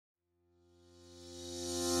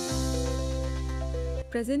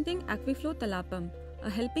Presenting Accuflow ThalaPump, a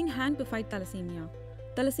helping hand to fight thalassemia.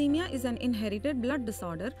 Thalassemia is an inherited blood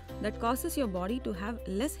disorder that causes your body to have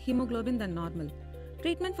less hemoglobin than normal.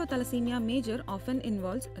 Treatment for thalassemia major often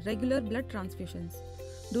involves regular blood transfusions.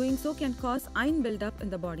 Doing so can cause iron buildup in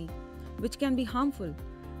the body, which can be harmful.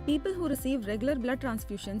 People who receive regular blood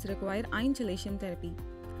transfusions require iron chelation therapy.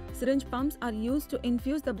 Syringe pumps are used to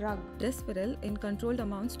infuse the drug Desferil in controlled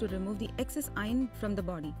amounts to remove the excess iron from the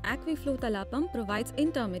body. Accuflow ThalaPump provides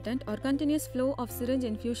intermittent or continuous flow of syringe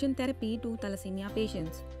infusion therapy to thalassemia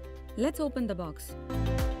patients. Let's open the box.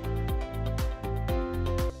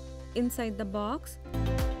 Inside the box,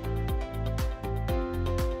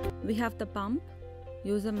 we have the pump,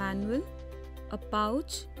 user manual, a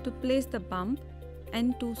pouch to place the pump,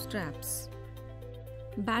 and 2 straps.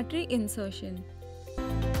 Battery insertion.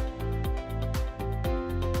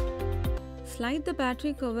 Slide the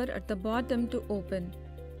battery cover at the bottom to open.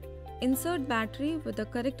 Insert battery with the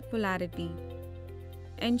correct polarity.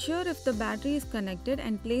 Ensure if the battery is connected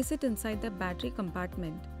and place it inside the battery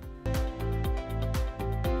compartment.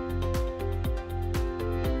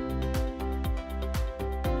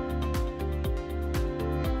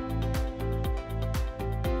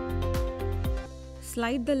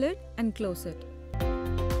 Slide the lid and close it.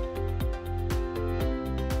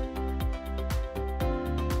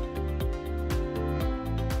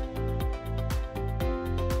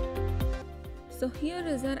 So here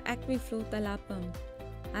is our Accuflow Thala pump.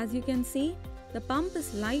 As you can see, the pump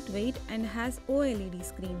is lightweight and has OLED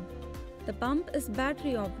screen. The pump is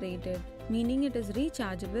battery operated, meaning it is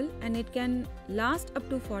rechargeable and it can last up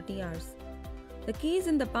to 40 hours. The keys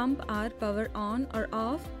in the pump are power on or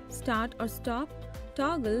off, start or stop,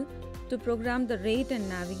 toggle to program the rate and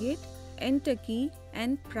navigate, enter key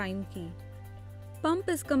and prime key. Pump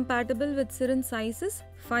is compatible with syringe sizes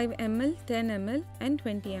 5 ml, 10 ml and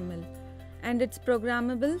 20 ml. And its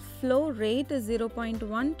programmable flow rate is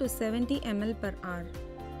 0.1 to 70 ml per hour.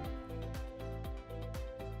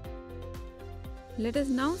 Let us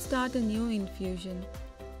now start a new infusion.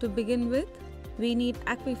 To begin with, we need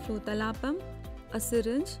Accuflow ThalaPump, a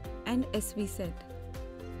syringe and SV set.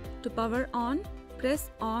 To power on, press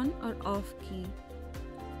on or off key.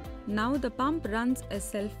 Now the pump runs a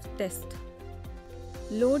self-test.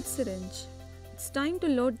 Load syringe. It's time to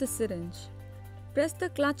load the syringe. Press the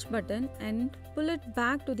clutch button and pull it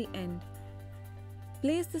back to the end.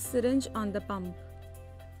 Place the syringe on the pump.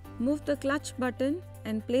 Move the clutch button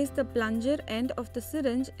and place the plunger end of the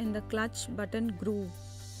syringe in the clutch button groove.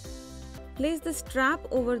 Place the strap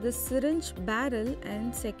over the syringe barrel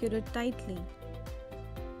and secure it tightly.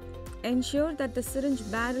 Ensure that the syringe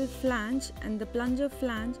barrel flange and the plunger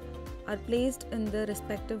flange are placed in the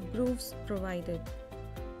respective grooves provided.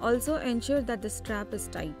 Also ensure that the strap is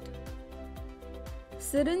tight.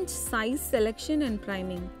 Syringe size selection and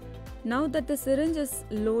priming. Now that the syringe is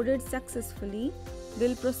loaded successfully,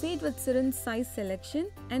 we'll proceed with syringe size selection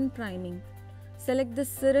and priming. Select the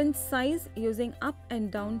syringe size using up and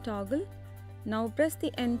down toggle. Now press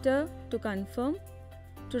the enter to confirm.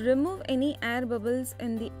 To remove any air bubbles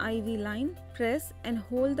in the IV line, press and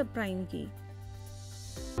hold the prime key.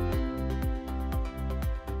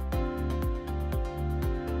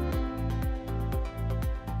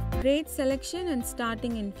 Rate selection and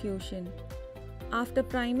starting infusion. After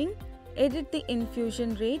priming, edit the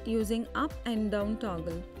infusion rate using up and down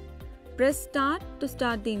toggle. Press start to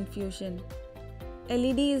start the infusion.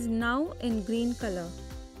 LED is now in green color.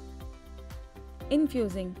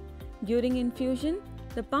 Infusing. During infusion,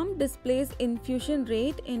 the pump displays infusion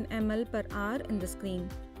rate in ml per hour in the screen.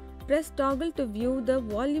 Press toggle to view the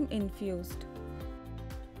volume infused.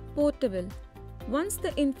 Portable. Once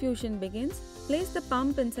the infusion begins, place the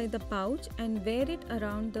pump inside the pouch and wear it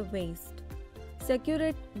around the waist. Secure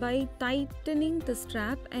it by tightening the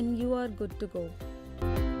strap and you are good to go.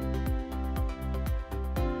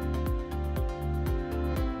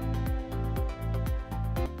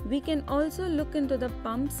 We can also look into the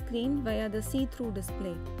pump screen via the see-through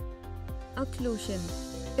display. Occlusion.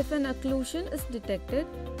 If an occlusion is detected,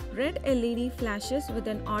 red LED flashes with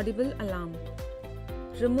an audible alarm.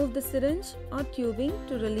 Remove the syringe or tubing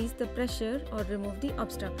to release the pressure or remove the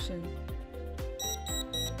obstruction.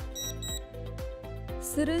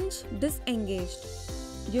 Syringe disengaged.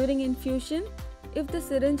 During infusion, if the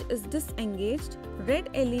syringe is disengaged, red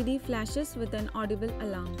LED flashes with an audible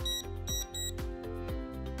alarm.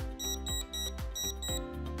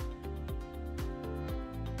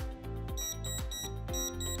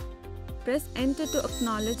 Press enter to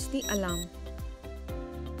acknowledge the alarm.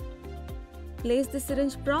 Place the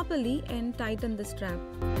syringe properly and tighten the strap.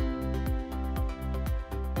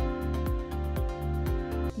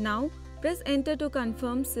 Now Press enter to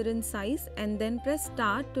confirm syringe size and then press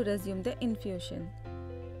start to resume the infusion.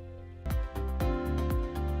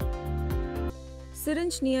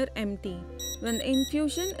 Syringe near empty. When the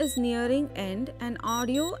infusion is nearing end, an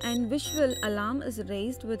audio and visual alarm is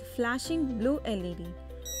raised with flashing blue LED.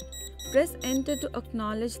 Press enter to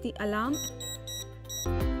acknowledge the alarm.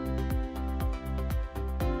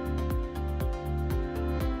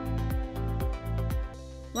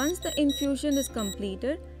 Once the infusion is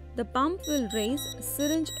completed, the pump will raise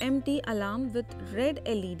syringe empty alarm with red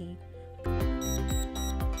LED.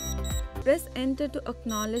 Press enter to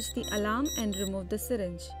acknowledge the alarm and remove the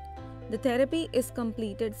syringe. The therapy is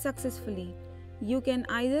completed successfully. You can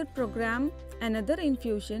either program another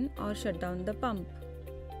infusion or shut down the pump.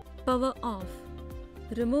 Power off.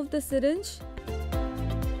 Remove the syringe.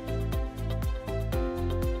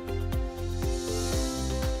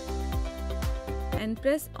 And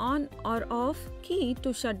press on or off key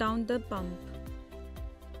to shut down the pump.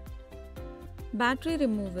 Battery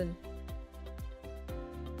removal.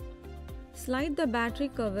 Slide the battery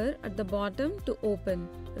cover at the bottom to open.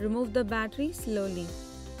 Remove the battery slowly.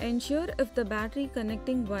 Ensure if the battery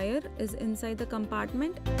connecting wire is inside the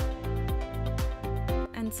compartment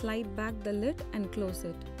and slide back the lid and close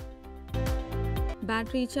it.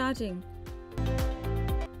 Battery charging.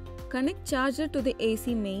 Connect charger to the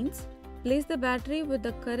AC mains. Place the battery with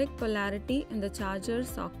the correct polarity in the charger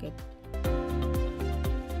socket.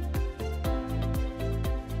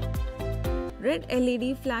 Red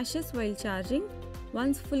LED flashes while charging.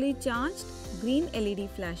 Once fully charged, green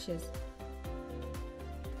LED flashes.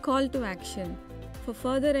 Call to action. For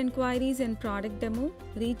further inquiries and product demo,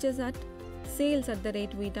 reach us at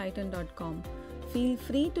sales@vtitan.com. Feel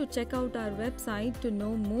free to check out our website to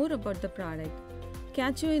know more about the product.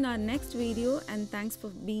 Catch you in our next video and thanks for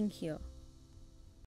being here.